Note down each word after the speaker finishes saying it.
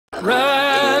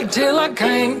Ride till I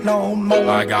can't no more.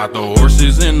 I got the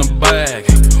horses in the back,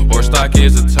 horse stock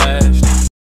is attached.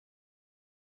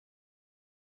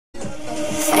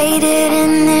 Faded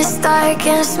in this dark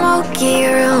and smoky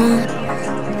room,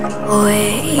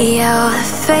 way out,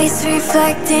 face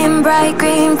reflecting bright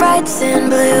green, brights and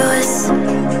blues.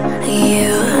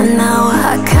 You know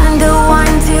I kinda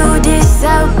want to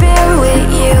disappear with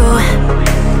you,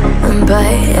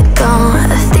 but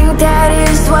don't think that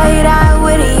is what I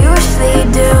would usually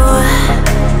do.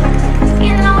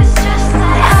 You know it's just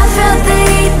like I felt the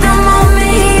heat the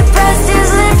moment he pressed his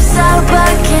lips up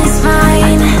against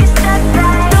mine.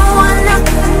 Don't wanna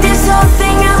this whole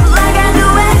thing out like I do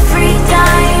every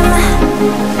time.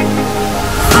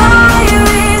 Fire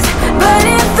is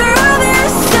burning through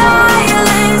this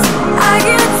silence. I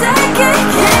can't take it,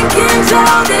 can't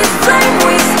control this flame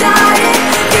we started.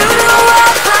 You know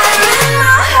I'm fire in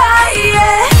my heart,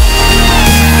 yeah.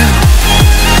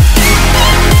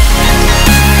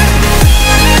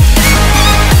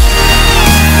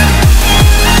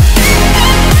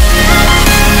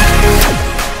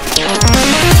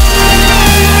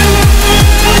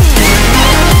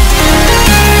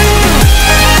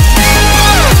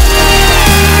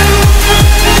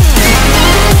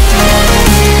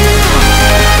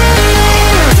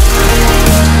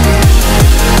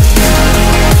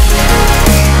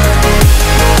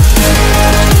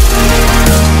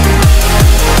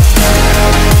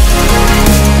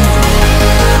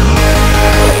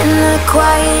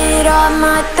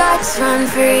 Run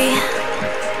free,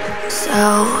 so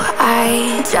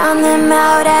I drown them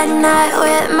out at night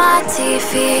with my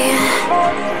TV.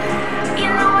 You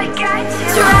know I got to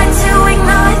try to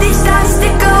ignore these thoughts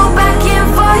that go back and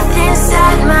forth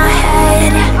inside my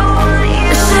head.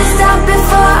 I should stop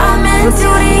before I'm in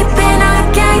too deep and I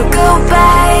can't go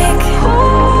back.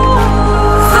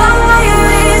 Fire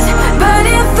is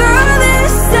burning through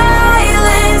this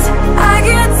silence. I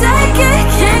can't take it,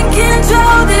 can't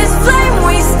control this flame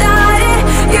we started.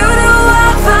 You know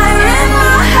I'm fire in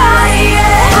my heart,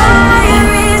 yeah.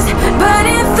 Fire is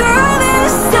burning through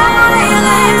this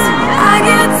silence. I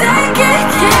can't take it,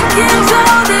 can't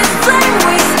control this flame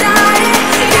we started.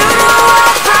 You know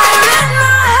I'm fire in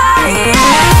my heart, yeah.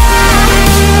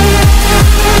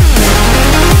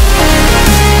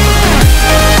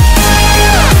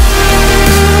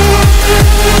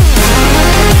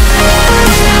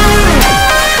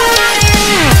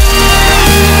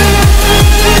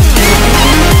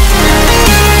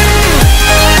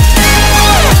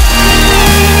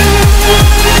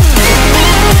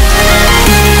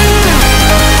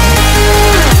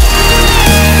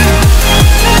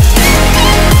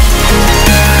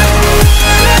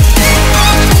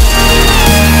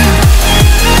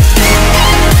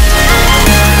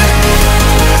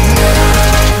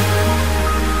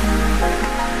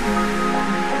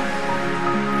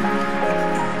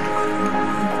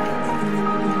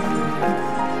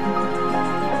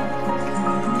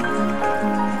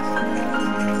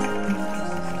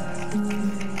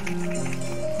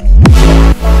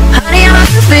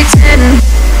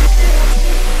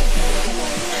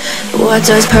 What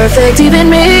does perfect even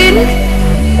mean?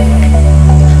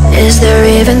 Is there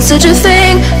even such a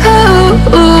thing?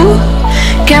 Oh,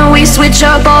 can we switch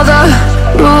up all the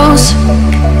rules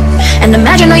and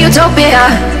imagine a utopia?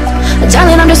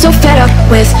 Darling, I'm just so fed up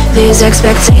with these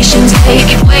expectations. They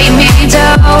keep weighing me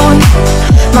down.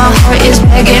 My heart is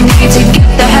begging me to get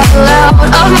the hell out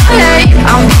of my head.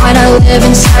 I'm gonna live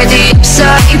inside the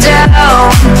upside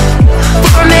down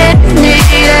for a minute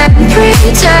and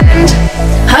pretend.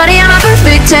 Honey, I'm a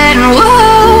perfect 10,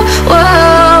 whoa,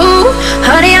 whoa.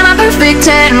 Honey, I'm a perfect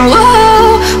 10, whoa.